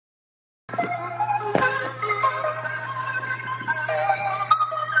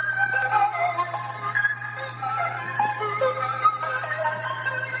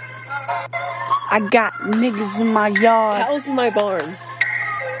I got niggas in my yard, cows in my barn,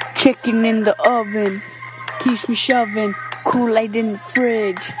 chicken in the oven, keeps me shoving Kool-Aid in the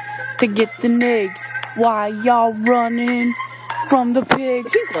fridge to get the niggs. Why y'all running from the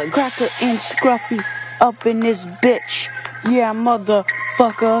pigs? Craka and Scruffy up in this bitch. Yeah,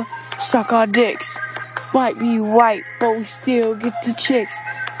 motherfucker, suck our dicks. Might be white, but we still get the chicks.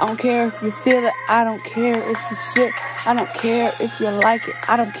 I don't care if you feel it, I don't care if you sick, I don't care if you like it,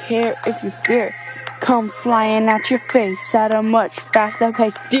 I don't care if you fear it. Come flying at your face at a much faster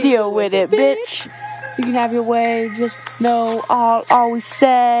pace. Deal with it, bitch. You can have your way, just know I'll always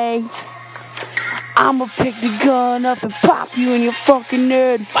say, I'ma pick the gun up and pop you in your fucking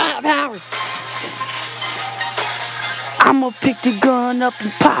nerd. Power. I'ma pick the gun up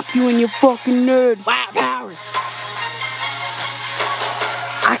and pop you in your fucking nerd. Power.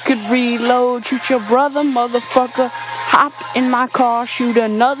 I could reload, shoot your brother, motherfucker. Hop in my car, shoot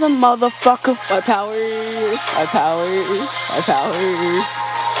another motherfucker. My power, my power, my power.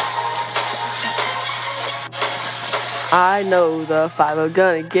 I know the 5 are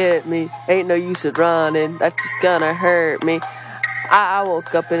gonna get me. Ain't no use in running, that's just gonna hurt me. I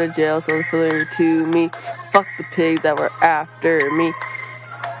woke up in a jail, so familiar to me. Fuck the pigs that were after me.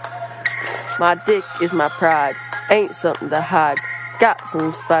 My dick is my pride, ain't something to hide. Got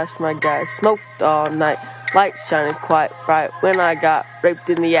some splash for my guys, smoked all night. Lights shining quite bright when I got raped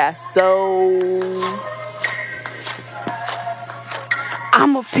in the ass, so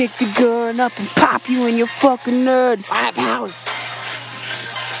I'ma pick the gun up and pop you in your fucking nerd. Power.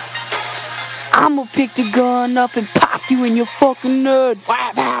 I'ma pick the gun up and pop you in your fucking nerd.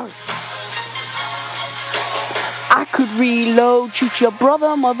 Power. I could reload, shoot your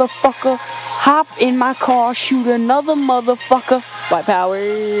brother, motherfucker. Hop in my car, shoot another motherfucker. White power,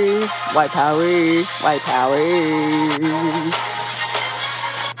 white power, white power.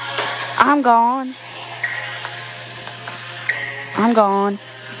 I'm gone. I'm gone.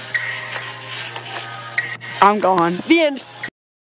 I'm gone. The end.